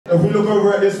If we look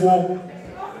over at this wall,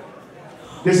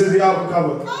 this is the album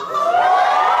cover. That's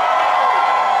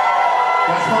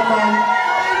my man,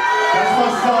 that's my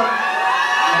son,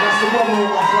 and that's the mother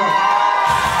of my son.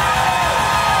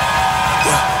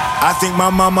 I think my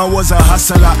mama was a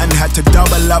hustler and had to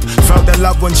double up. Felt the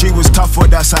love when she was tough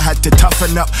with us, I had to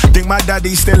toughen up. Think my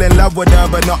daddy's still in love with her,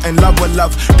 but not in love with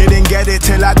love. Didn't get it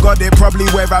till I got it, probably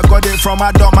where I got it from.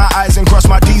 I dot my I's and cross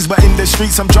my T's, but in the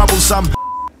streets I'm troublesome.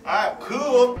 Alright,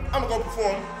 cool. I'm gonna go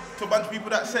perform to a bunch of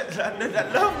people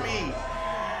that love me.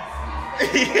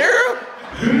 You hear him?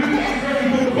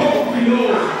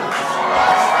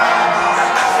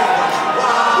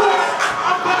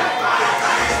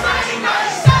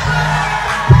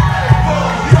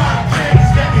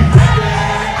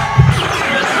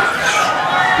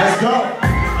 Let's go.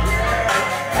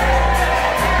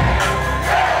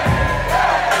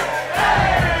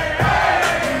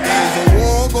 There's a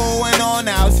war going on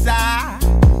outside.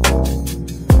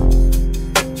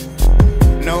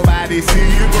 Nobody see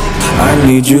you, bro. I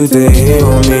need you to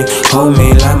heal me, hold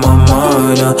me like my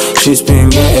mother. She's been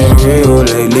getting real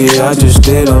lately, I just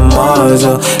did a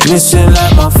mother. Missing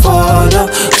like my father,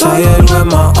 tired with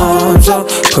my arms up.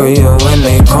 Praying when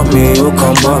they cut me, you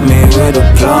come butt me with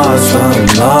a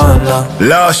plaster. Nah.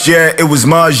 Last year it was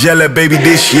Margiela, baby,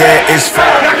 this year it's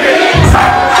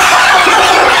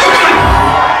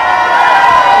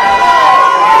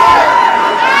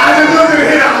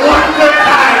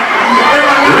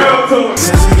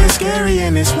It's scary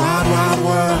in this wild,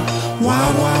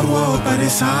 wild world, but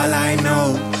it's all I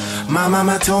know. My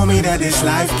mama told me that this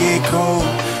life get cold,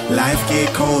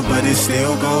 but it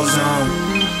still goes on.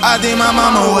 I think my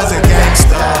mama was a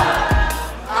gangster.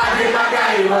 I think my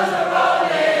daddy was a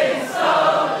rolling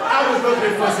stone. I was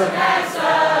looking for some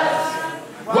answers.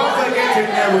 One forgetting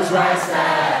there was right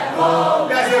side. Oh,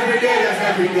 that's every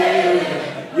day.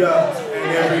 Yeah,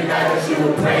 and every night that she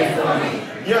would pray for me.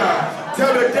 Yeah,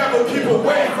 tell the devil keep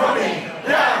away from me.